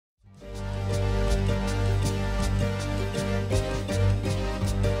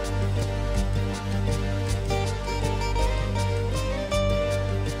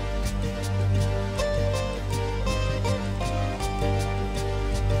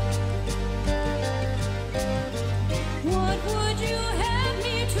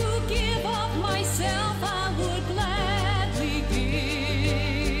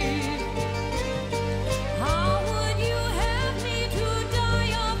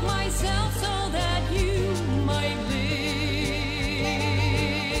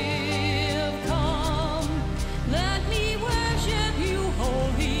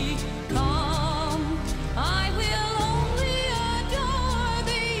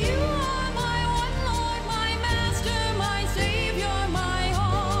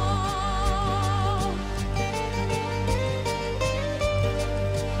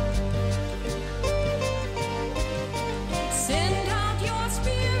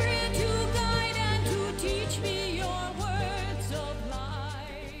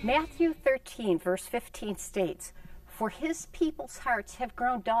Matthew 13, verse 15 states, "For his people's hearts have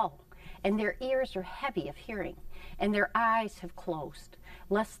grown dull, and their ears are heavy of hearing, and their eyes have closed,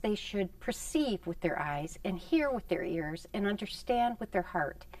 lest they should perceive with their eyes, and hear with their ears, and understand with their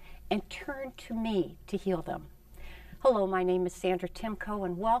heart, and turn to me to heal them." Hello, my name is Sandra Timko,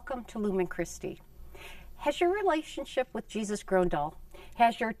 and welcome to Lumen Christi. Has your relationship with Jesus grown dull?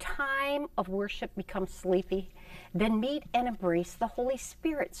 Has your time of worship become sleepy? Then meet and embrace the Holy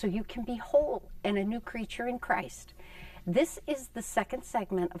Spirit so you can be whole and a new creature in Christ. This is the second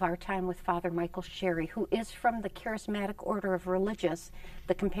segment of our time with Father Michael SCHERREY, who is from the Charismatic Order of Religious,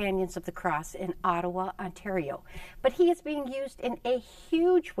 the Companions of the Cross in Ottawa, Ontario. But he is being used in a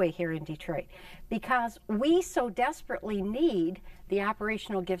huge way here in Detroit because we so desperately need the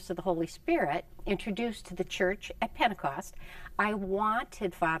operational gifts of the Holy Spirit introduced to the church at Pentecost. I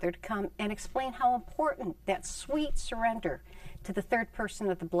wanted Father to come and explain how important that sweet surrender to the third person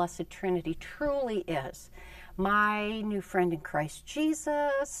of the Blessed Trinity truly is. My new friend in Christ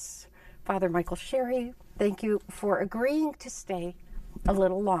Jesus, Father Michael SCHERREY, thank you for agreeing to stay a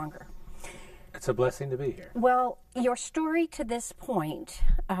little longer. It's a blessing to be here. Well, your story to this point,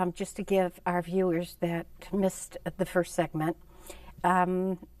 just to give our viewers that missed the first segment,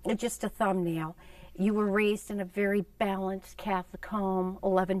 just a thumbnail. You were raised in a very balanced Catholic home,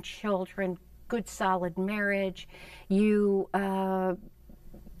 11 children, good solid marriage. You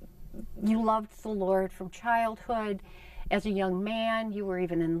loved the Lord from childhood. As a young man, you were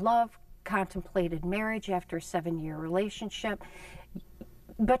even in love, contemplated marriage after a 7-year relationship.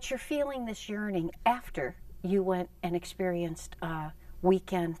 But you're feeling this yearning after you went and experienced a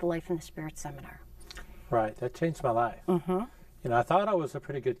weekend Life in the Spirit seminar. Right, that changed my life. Mm-hmm. You know, I thought I was a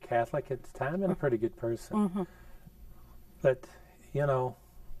pretty good Catholic at the time and a pretty good person. Mm-hmm. But, you know,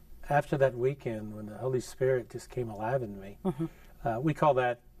 after that weekend when the Holy Spirit just came alive in me,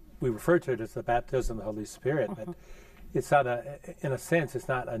 we refer to it as the baptism of the Holy Spirit, but it's not in a sense, it's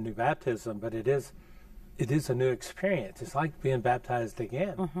not a new baptism, but it is a new experience. It's like being baptized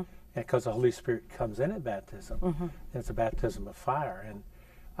again, because the Holy Spirit comes in at baptism. And it's a baptism of fire. And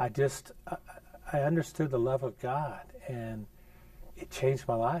I understood the love of God, and it changed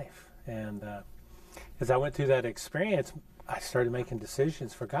my life. And as I went through that experience, I started making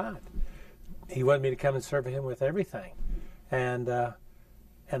decisions for God. He wanted me to come and serve Him with everything. And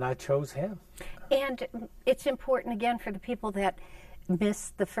I chose Him. And it's important, again, for the people that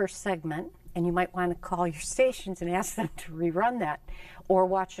missed the first segment, and you might want to call your stations and ask them to rerun that, or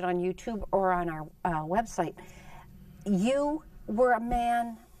watch it on YouTube or on our website. You were a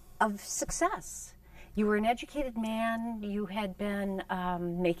man of success. You were an educated man. You had been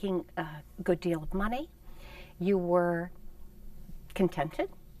making a good deal of money. You were contented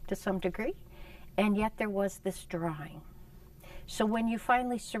to some degree, and yet there was this drawing. So when you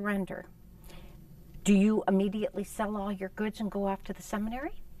finally surrender, do you immediately sell all your goods and go off to the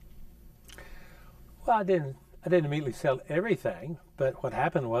seminary? Well, I didn't immediately sell everything, but what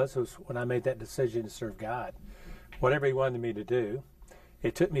happened was when I made that decision to serve God, whatever He wanted me to do,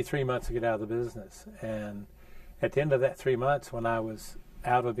 it took me 3 months to get out of the business. And at the end of that 3 months, when I was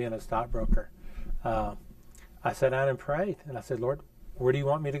out of being a stockbroker, I sat down and prayed, and I said, "Lord, where do you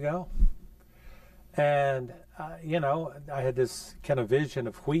want me to go?" And, you know, I had this kind of vision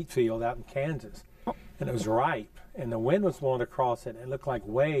of wheat field out in Kansas, and it was ripe, and the wind was blowing across it, and it looked like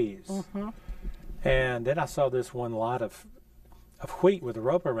waves. And then I saw this one lot of wheat with a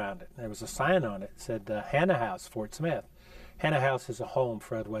rope around it, and there was a sign on it. It said, Hannah House, Fort Smith. Hannah House is a home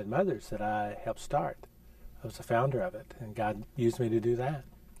for unwed mothers that I helped start. I was the founder of it, and God used me to do that.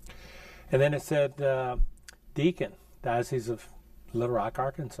 And then it said, Deacon, Diocese of Little Rock,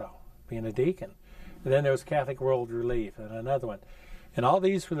 Arkansas, being a deacon. And then there was Catholic World Relief and another one. And all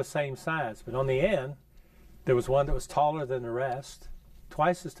these were the same size, but on the end, there was one that was taller than the rest,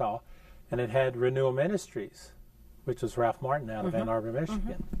 twice as tall, and it had Renewal Ministries, which was Ralph Martin out of Ann Arbor,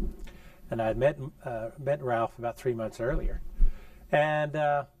 Michigan. And I had met Ralph about 3 months earlier. And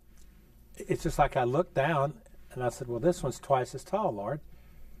it's just like I looked down, and I said, well, this one's twice as tall, Lord.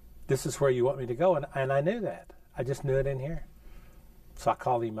 This is where you want me to go. And I knew that. I just knew it in here. So I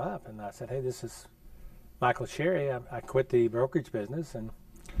called him up, and I said, hey, this is Michael SCHERREY. I quit the brokerage business, and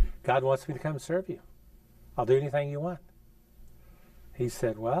God wants me to come serve you. I'll do anything you want. He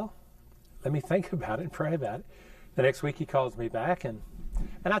said, well, let me think about it and pray about it. The next week he calls me back, and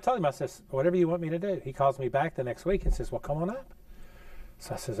I told him, I says, whatever you want me to do. He calls me back the next week and says, well, come on up.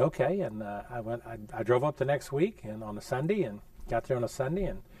 So I says, okay, and I drove up the next week and on a Sunday, and got there on a Sunday,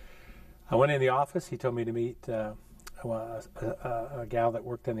 and I went in the office. He told me to meet a gal that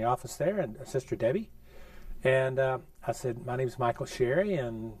worked in the office there, and Sister Debbie. And I said, my name's Michael Sherry,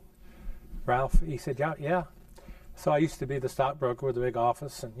 and Ralph, he said, yeah. So I used to be the stockbroker with the big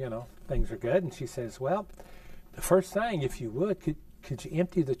office, and, things are good. And she says, well, the first thing, if you would, could you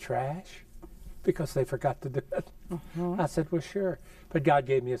empty the trash? Because they forgot to do it. I said, well, sure. But God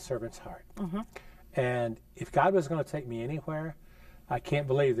gave me a servant's heart. And if God was going to take me anywhere, I can't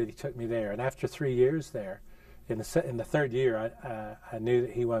believe that he took me there. And after 3 years there, in the third year, I knew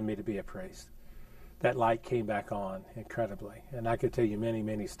that he wanted me to be a priest. That light came back on incredibly. And I could tell you many,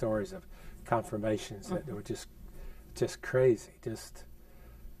 many stories of confirmations that were just crazy. Just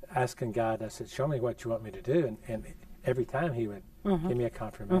asking God, I said, show me what you want me to do. And every time he would give me a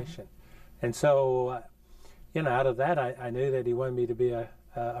confirmation. And so, out of that, I knew that he wanted me to be a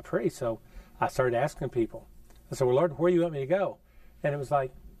priest. So I started asking people. I said, well, Lord, where do you want me to go? And it was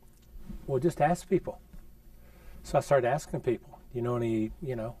like, well, just ask people. So I started asking people, you know any,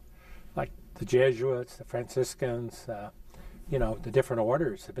 like the Jesuits, the Franciscans, the different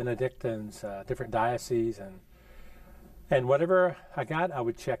orders, the Benedictines, different dioceses, and whatever I got, I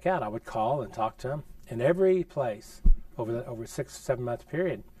would check out. I would call and talk to them. In every place over a 6 or 7 month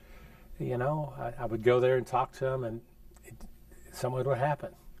period, I would go there and talk to them, and something would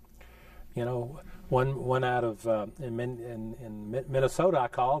happen. One out of in Minnesota, I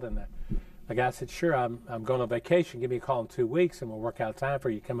called, and the guy said, sure, I'm going on vacation. Give me a call in 2 weeks, and we'll work out time for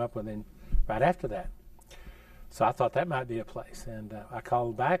you to come up within right after that. So I thought that might be a place. And I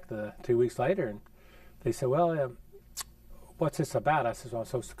called back 2 weeks later, and they said, well, what's this about? I said, well, I'm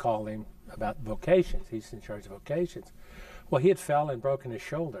supposed to call him about vocations. He's in charge of vocations. Well, he had fell and broken his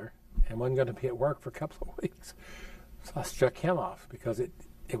shoulder and wasn't going to be at work for a couple of weeks. So I struck him off because it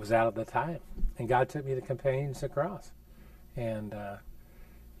was out of the time. And God took me to Companions of the Cross. And,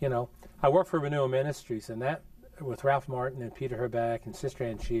 I work for Renewal Ministries, and that, with Ralph Martin and Peter Herbeck and Sister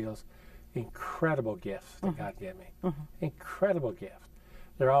Ann Shields, incredible gift that God gave me. Incredible gift.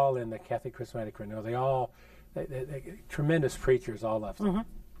 They're all in the Catholic Charismatic Renewal. They're tremendous preachers, all of them.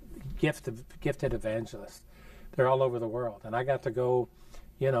 Gifted evangelists. They're all over the world. And I got to go,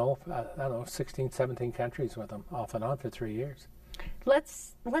 16, 17 countries with them off and on for 3 years.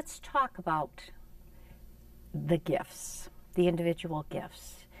 Let's talk about the gifts, the individual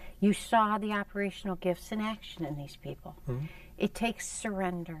gifts. You saw the operational gifts in action in these people. It takes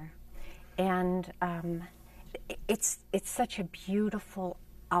surrender, and it's such a beautiful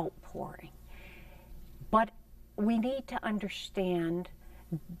outpouring. But we need to understand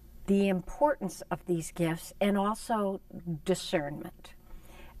the importance of these gifts and also discernment.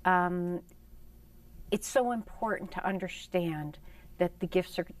 It's so important to understand that the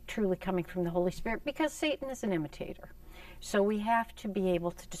gifts are truly coming from the Holy Spirit, because Satan is an imitator. So we have to be able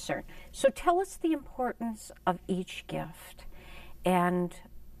to discern. So tell us the importance of each gift and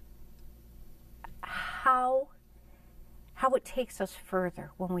how it takes us further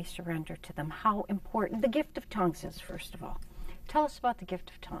when we surrender to them, how important the gift of tongues is, first of all. Tell us about the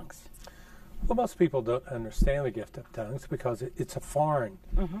gift of tongues. Well, most people don't understand the gift of tongues because it's a foreign.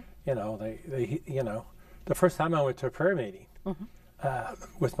 The first time I went to a prayer meeting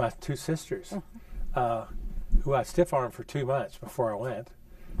with my two sisters, who I stiff-armed for 2 months before I went,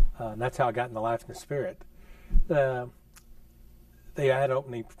 and that's how I got in the Life in the Spirit. They had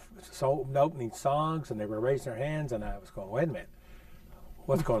opening songs, and they were raising their hands, and I was going, wait a minute,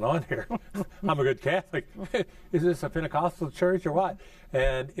 what's going on here? I'm a good Catholic. Is this a Pentecostal church or what?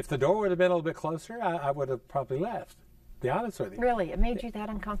 And if the door would have been a little bit closer, I would have probably left, to be honest with you. Really? It made you that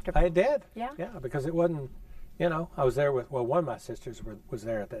uncomfortable? It did. Yeah? Yeah, because it wasn't, I was there with, one of my sisters was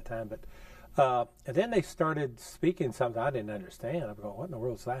there at that time, but and then they started speaking something I didn't understand. I'm going, what in the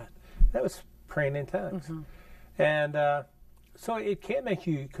world is that? That was praying in tongues. And so it can't make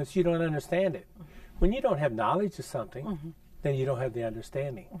you, because you don't understand it. When you don't have knowledge of something, then you don't have the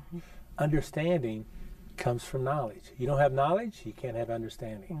understanding. Understanding comes from knowledge. You don't have knowledge, you can't have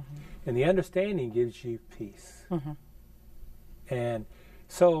understanding. And the understanding gives you peace. And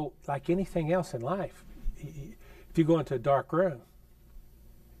so, like anything else in life, if you go into a dark room,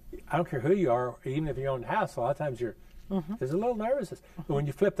 I don't care who you are, even if you're in the house, a lot of times there's a little nervousness. But when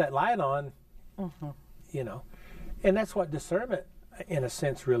you flip that light on, and that's what discernment, in a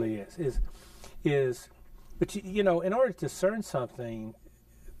sense, really is. But in order to discern something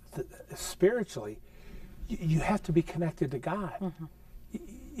spiritually, you have to be connected to God.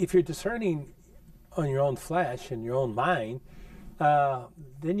 If you're discerning on your own flesh and your own mind,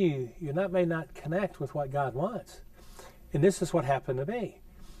 then you may not connect with what God wants. And this is what happened to me.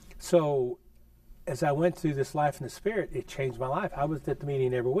 So as I went through this Life in the Spirit, it changed my life. I was at the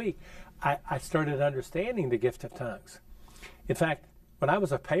meeting every week. I started understanding the gift of tongues. In fact, when I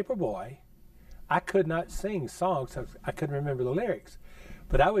was a paper boy, I could not sing songs. I couldn't remember the lyrics.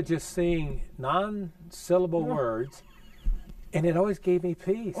 But I would just sing non-syllable words, and it always gave me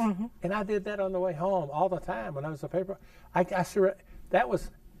peace. And I did that on the way home all the time when I was a paper. That was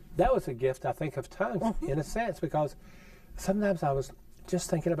a gift, I think, of tongues in a sense, because sometimes I was just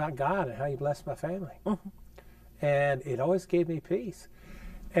thinking about God and how He blessed my family. And it always gave me peace.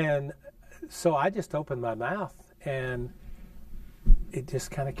 And so I just opened my mouth, and it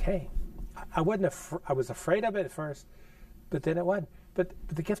just kind of came. I was afraid of it at first, but then it wasn't. But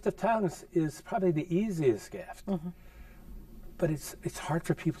the gift of tongues is probably the easiest gift. But it's hard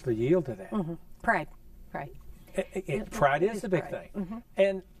for people to yield to that. Pride. Pride is the big thing.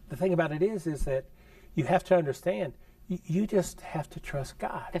 And the thing about it is that you have to understand, you just have to trust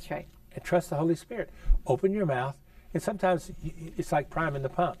God. That's right. And trust the Holy Spirit. Open your mouth. And sometimes it's like priming the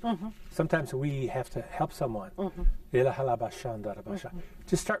pump. Sometimes we have to help someone.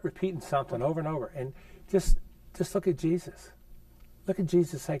 Just start repeating something over and over. And just look at Jesus. Look at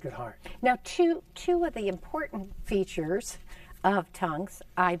Jesus' Sacred Heart. Now, two of the important features of tongues,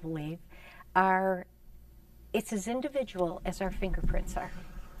 I believe, are it's as individual as our fingerprints are.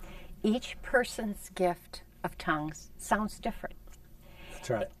 Each person's gift of tongues sounds different. That's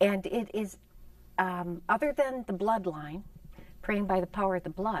right. And it is, other than the bloodline, praying by the power of the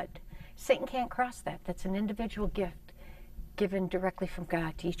blood, Satan can't cross that. That's an individual gift given directly from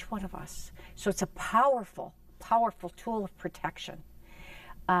God to each one of us. So it's a powerful, powerful tool of protection.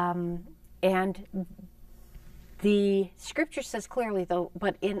 And the scripture says clearly, though,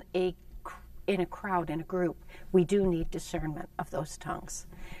 but in a crowd, in a group, we do need discernment of those tongues.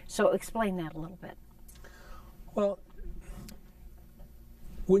 So explain that a little bit. Well,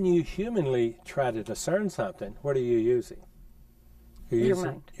 when you humanly try to discern something, what are you using?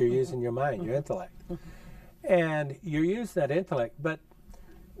 You're using your mind, your intellect. And you're using that intellect, but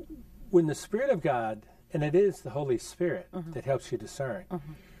when the Spirit of God, and it is the Holy Spirit that helps you discern,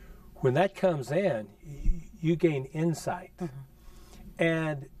 when that comes in, you gain insight.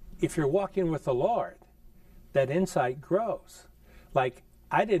 And if you're walking with the Lord, that insight grows. Like,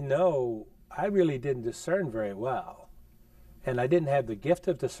 I really didn't discern very well. And I didn't have the gift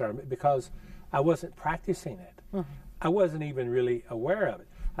of discernment because I wasn't practicing it. I wasn't even really aware of it.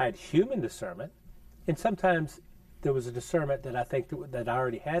 I had human discernment, and sometimes there was a discernment that I think that I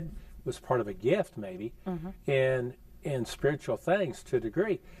already had was part of a gift, maybe, in spiritual things to a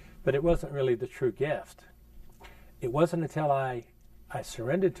degree, but it wasn't really the true gift. It wasn't until I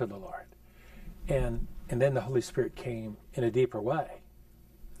surrendered to the Lord, and then the Holy Spirit came in a deeper way,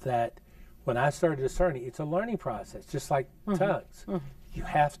 that when I started discerning, it's a learning process, just like tongues. You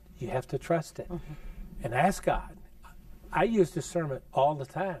have to trust it and ask God. I use discernment all the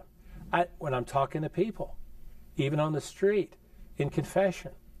time. When I'm talking to people, even on the street, in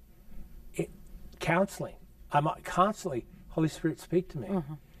confession, counseling, I'm constantly, Holy Spirit, speak to me.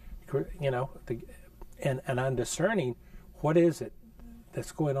 You know, and I'm discerning what is it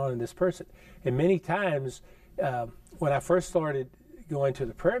that's going on in this person. And many times, when I first started going to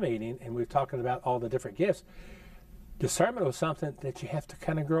the prayer meeting and we were talking about all the different gifts, discernment was something that you have to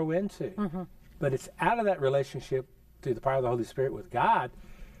kind of grow into. But it's out of that relationship through the power of the Holy Spirit with God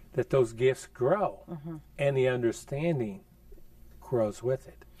that those gifts grow, and the understanding grows with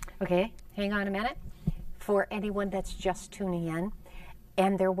it. Okay, hang on a minute. For anyone that's just tuning in,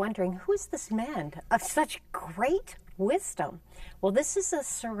 and they're wondering, who's this man of such great wisdom? Well, this is a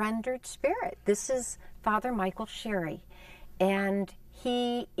surrendered spirit. This is Father Michael SCHERREY, and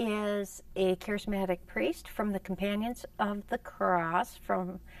he is a charismatic priest from the Companions of the Cross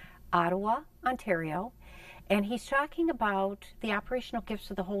from Ottawa, Ontario, and he's talking about the operational gifts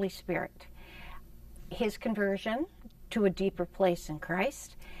of the Holy Spirit, his conversion to a deeper place in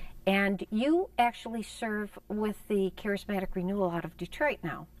Christ. And you actually serve with the Charismatic Renewal out of Detroit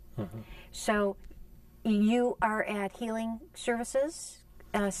now. So you are at healing services,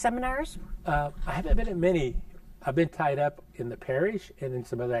 seminars? I haven't been at many. I've been tied up in the parish and in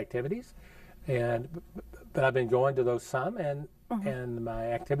some other activities, but I've been going to those some, and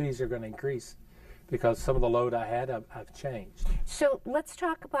my activities are going to increase because some of the load I had, I've changed. So let's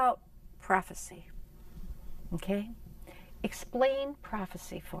talk about prophecy, okay? Explain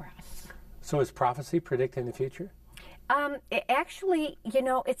prophecy for us. So is prophecy predicting the future? Actually, you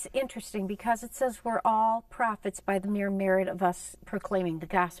know, it's interesting because it says we're all prophets by the mere merit of us proclaiming the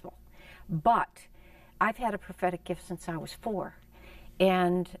gospel. But I've had a prophetic gift since I was 4.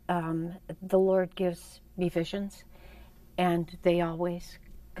 And the Lord gives me visions, and they are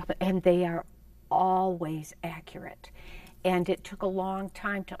always accurate. And it took a long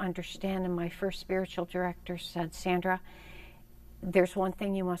time to understand, and my first spiritual director said, Sandra, there's one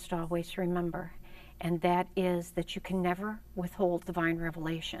thing you must always remember, and that is that you can never withhold divine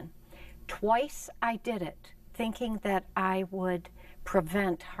revelation. Twice I did it, thinking that I would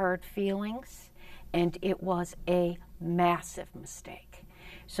prevent hard feelings, and it was a massive mistake.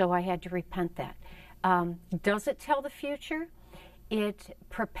 So I had to repent that. Does it tell the future? It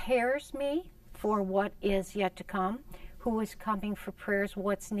prepares me for what is yet to come, who is coming for prayers,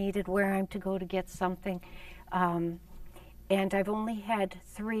 what's needed, where I'm to go to get something. And I've only had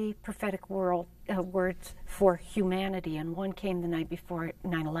 3 prophetic words for humanity, and one came the night before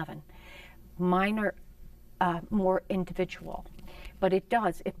 9/11. Mine are more individual, but it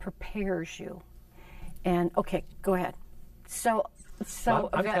prepares you. And okay, go ahead. So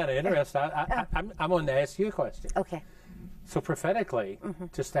I'm kind of interested. I'm going to ask you a question. Okay. So prophetically,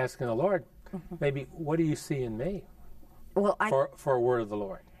 just asking the Lord, maybe what do you see in me? Well, for a word of the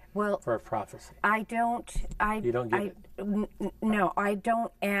Lord. Well, for a prophecy. You don't get it. No, I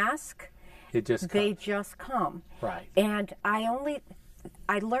don't ask. It just comes. They just come. Right. And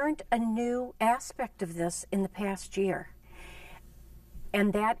I learned a new aspect of this in the past year,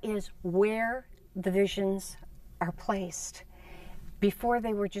 and that is where the visions are placed. Before,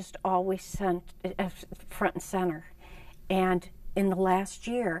 they were just always sent front and center. And in the last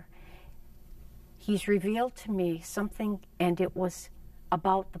year, He's revealed to me something, and it was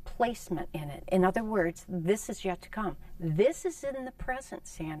about the placement in it. In other words, this is yet to come. This is in the present,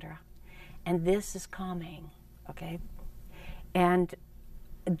 Sandra, and this is coming, okay? And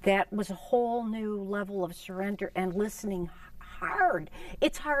that was a whole new level of surrender and listening hard.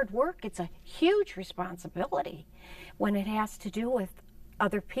 It's hard work. It's a huge responsibility when it has to do with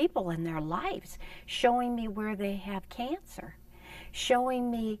other people in their lives, showing me where they have cancer,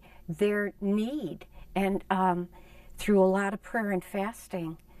 showing me their need, and through a lot of prayer and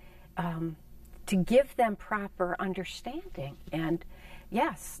fasting, to give them proper understanding. And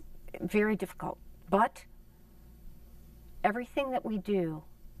yes, very difficult. But everything that we do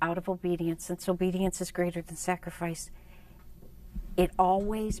out of obedience, since obedience is greater than sacrifice, it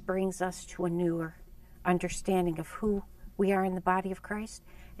always brings us to a newer understanding of who we are in the body of Christ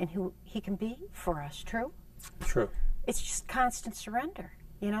and who He can be for us. True? True. It's just constant surrender,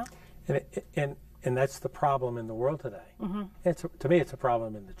 you know? And that's the problem in the world today. To me, it's a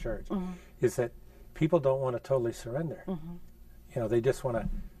problem in the church, is that people don't want to totally surrender. You know, they just want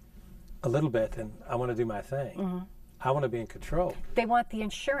a little bit, and I want to do my thing. I want to be in control. They want the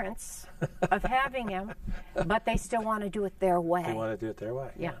insurance of having Him, but they still want to do it their way. They want to do it their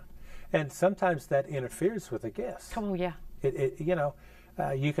way. Yeah. And sometimes that interferes with the gifts. Oh, yeah. You know,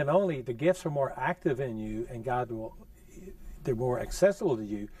 you can only, the gifts are more active in you, and God will, they're more accessible to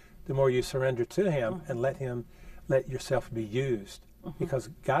you the more you surrender to Him and let yourself be used, because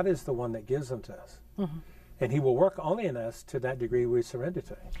God is the one that gives them to us. And He will work only in us to that degree we surrender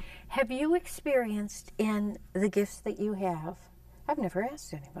to Him. Have you experienced in the gifts that you have, I've never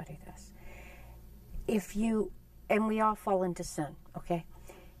asked anybody this, if you, and we all fall into sin, okay?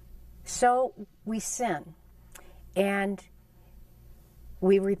 So we sin, and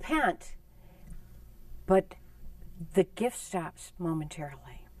we repent, but the gift stops momentarily.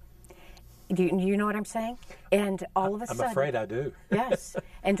 Do you know what I'm saying? And all of a sudden... I'm afraid I do. Yes.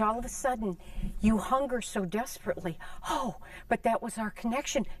 And all of a sudden, you hunger so desperately. Oh, but that was our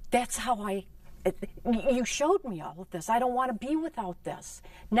connection. That's how you showed me all of this. I don't want to be without this.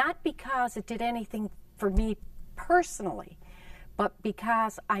 Not because it did anything for me personally, but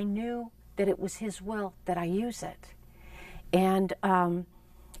because I knew that it was His will that I use it. And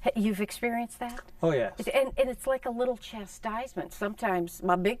you've experienced that? Oh, yes. And it's like a little chastisement, sometimes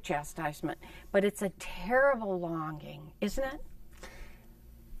a big chastisement, but it's a terrible longing, isn't it?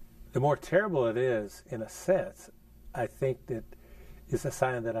 The more terrible it is, in a sense, I think that is a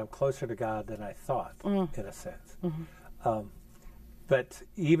sign that I'm closer to God than I thought, in a sense. But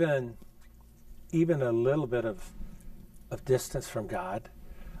even a little bit of distance from God,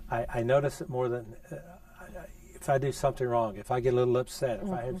 I notice it more than... if I do something wrong, if I get a little upset, if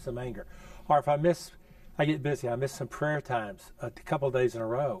I have some anger, or if I get busy, I miss some prayer times a couple of days in a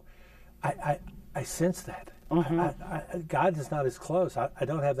row, I sense that. God is not as close. I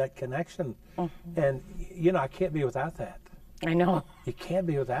don't have that connection. And, you know, I can't be without that. I know. You can't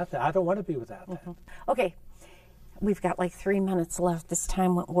be without that. I don't want to be without that. Okay, we've got like 3 minutes left. This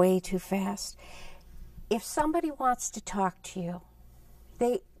time went way too fast. If somebody wants to talk to you,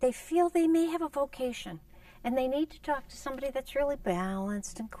 they feel they may have a vocation, and they need to talk to somebody that's really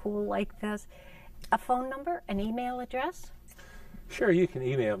balanced and cool like this, a phone number, an email address? Sure, you can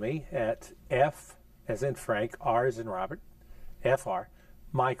email me at F as in Frank, R as in Robert, FR,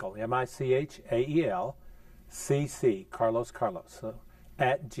 Michael, Michael, CC, Carlos. So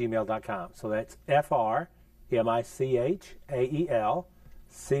frmichael.cc@gmail.com. So that's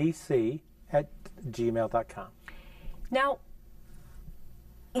frmichaelcc@gmail.com. Now,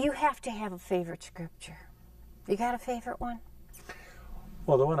 you have to have a favorite scripture. You got a favorite one?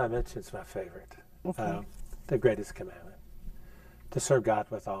 Well, the one I mentioned is my favorite. Okay. The greatest commandment, to serve God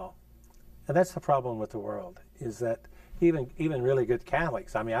with all. And that's the problem with the world, is that even really good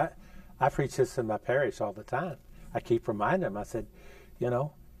Catholics, I mean, I preach this in my parish all the time. I keep reminding them, I said,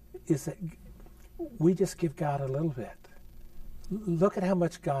 is that we just give God a little bit. Look at how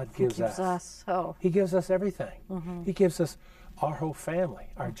much God gives us. He gives us everything. Mm-hmm. He gives us our whole family,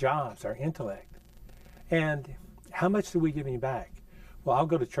 our jobs, our intellect. And how much do we give him back? Well, I'll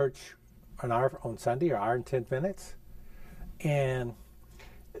go to church on Sunday, or hour and 10 minutes, and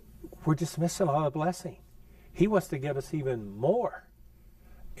we're just missing a lot of blessing. He wants to give us even more.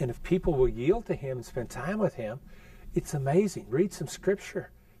 And if people will yield to him and spend time with him, it's amazing. Read some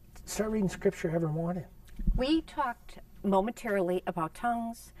scripture. Start reading scripture every morning. We talked momentarily about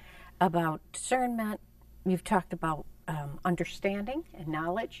tongues, about discernment. You've talked about understanding and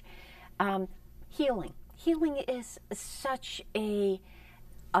knowledge. Healing. Healing is such a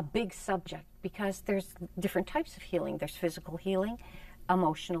big subject because there's different types of healing. There's physical healing,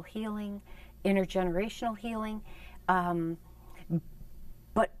 emotional healing, intergenerational healing.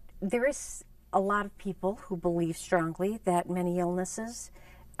 But there is a lot of people who believe strongly that many illnesses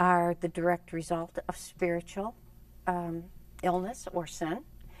are the direct result of spiritual illness or sin,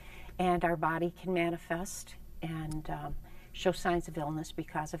 and our body can manifest and show signs of illness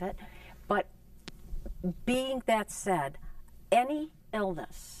because of it. But being that said, any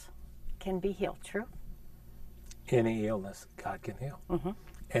illness can be healed, true? Any illness, God can heal. Mm-hmm.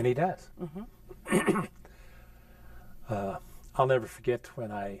 And he does. Mm-hmm. I'll never forget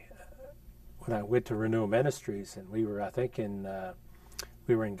when I went to Renew Ministries, and we were, I think,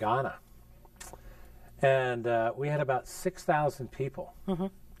 we were in Ghana, and we had about 6,000 people mm-hmm.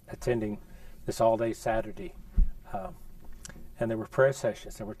 attending this all-day Saturday, and there were prayer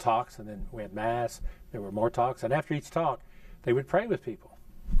sessions, there were talks, and then we had mass. There were more talks, and after each talk, they would pray with people.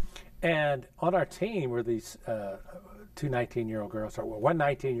 And on our team were these two 19-year-old girls, or one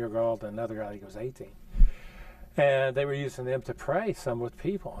 19-year-old girl and another girl, I think it was 18. And they were using them to pray, some with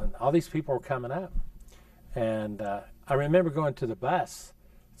people. And all these people were coming up. And I remember going to the bus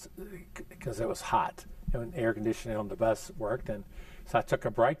because it was hot. And air conditioning on the bus worked. And so I took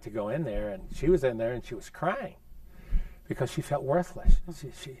a break to go in there. And she was in there and she was crying because she felt worthless.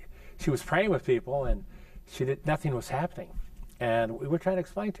 She was praying with people and nothing was happening. And we were trying to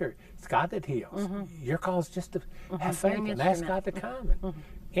explain to her, it's God that heals. Mm-hmm. Your call is just to mm-hmm. have faith and ask God to come. And mm-hmm.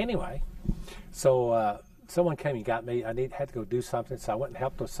 Anyway, so someone came and got me. I had to go do something, so I went and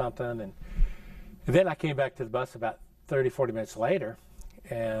helped with something. And then I came back to the bus about 30, 40 minutes later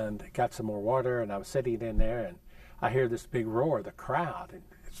and got some more water. And I was sitting in there, and I hear this big roar of the crowd. And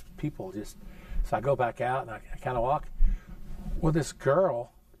it's people just... So I go back out, and I kind of walk. Well, this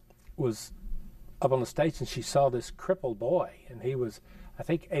girl was up on the stage, and she saw this crippled boy, and he was, I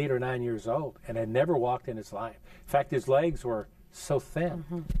think, 8 or 9 years old, and had never walked in his life. In fact, his legs were so thin.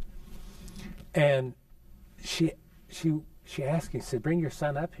 Mm-hmm. And she asked him, said, bring your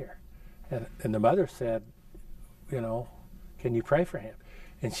son up here. And the mother said, can you pray for him?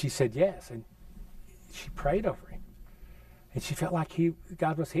 And she said yes, and she prayed over him. And she felt like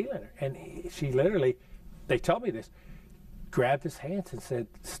God was healing her. And she literally, they told me this, grabbed his hands and said,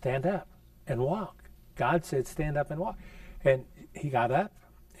 stand up and walk. God said, stand up and walk. And he got up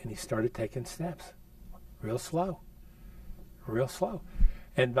and he started taking steps, real slow.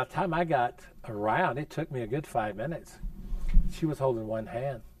 And by the time I got around, it took me a good 5 minutes. She was holding one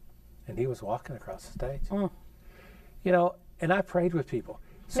hand and he was walking across the stage. Mm. And I prayed with people.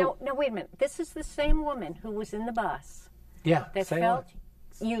 So, now wait a minute. This is the same woman who was in the bus. Yeah, that same felt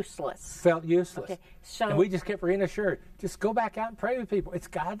one. useless. Felt useless. Okay, so and we just kept reassured. Just go back out and pray with people. It's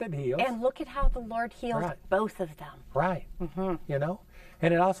God that heals. And look at how the Lord healed both of them. Right. Mm-hmm.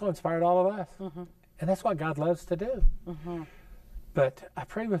 And it also inspired all of us. Mm-hmm. And that's what God loves to do. Mm-hmm. But I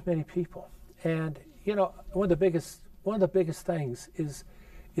pray with many people. And, one of the biggest things is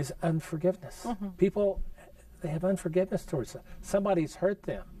unforgiveness. Mm-hmm. People, they have unforgiveness towards them. Somebody's hurt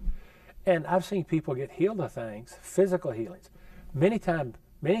them. And I've seen people get healed of things, physical healings, many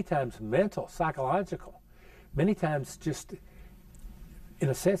times mental, psychological, many times just, in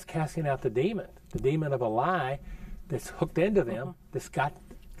a sense, casting out the demon of a lie that's hooked into them, mm-hmm. that's got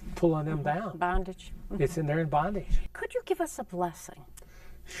pulling them down. Bondage. Mm-hmm. It's in there in bondage. Could you give us a blessing?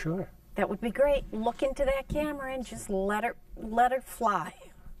 Sure. That would be great. Look into that camera and just let her fly.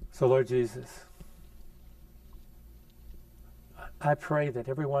 So, Lord Jesus, I pray that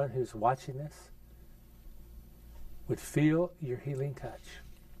everyone who's watching this would feel your healing touch.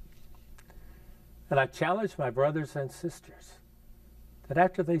 And I challenge my brothers and sisters that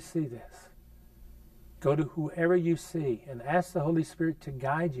after they see this, go to whoever you see and ask the Holy Spirit to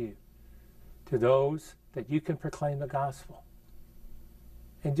guide you to those that you can proclaim the gospel.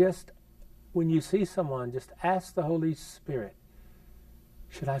 And just when you see someone, just ask the Holy Spirit,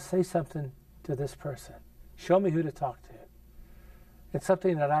 should I say something to this person? Show me who to talk to. And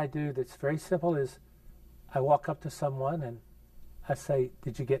something that I do that's very simple is I walk up to someone and I say,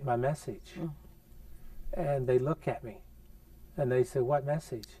 did you get my message? And they look at me and they say, what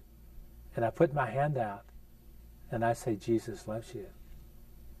message? And I put my hand out and I say, Jesus loves you.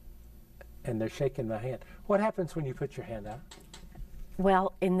 And they're shaking my hand. What happens when you put your hand out?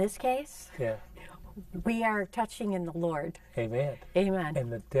 Well, in this case, Yeah. we are touching in the Lord. Amen. Amen.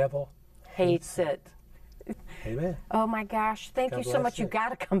 And the devil Hates it. Amen. Oh my gosh, thank God you so bless much. you. You got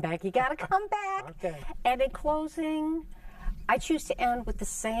to come back. You got to come back. Okay. And in closing, I choose to end with the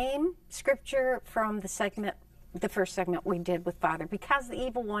same scripture from the first segment we did with Father, because the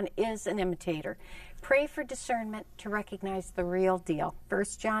evil one is an imitator. Pray for discernment to recognize the real deal. 1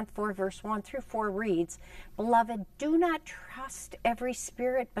 John 4, verse 1 through 4 reads, Beloved, do not trust every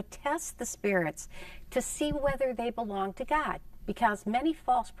spirit, but test the spirits to see whether they belong to God, because many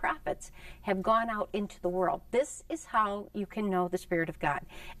false prophets have gone out into the world. This is how you can know the Spirit of God.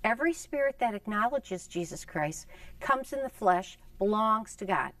 Every spirit that acknowledges Jesus Christ, comes in the flesh, belongs to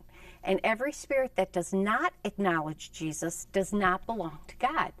God. And every spirit that does not acknowledge Jesus does not belong to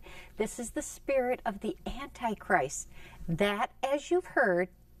God. This is the spirit of the Antichrist that, as you've heard,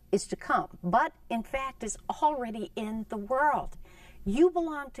 is to come, but in fact is already in the world. You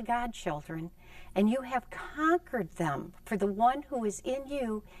belong to God, children, and you have conquered them, for the one who is in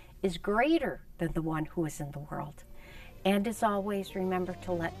you is greater than the one who is in the world. And as always, remember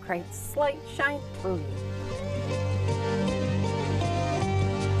to let Christ's light shine through you.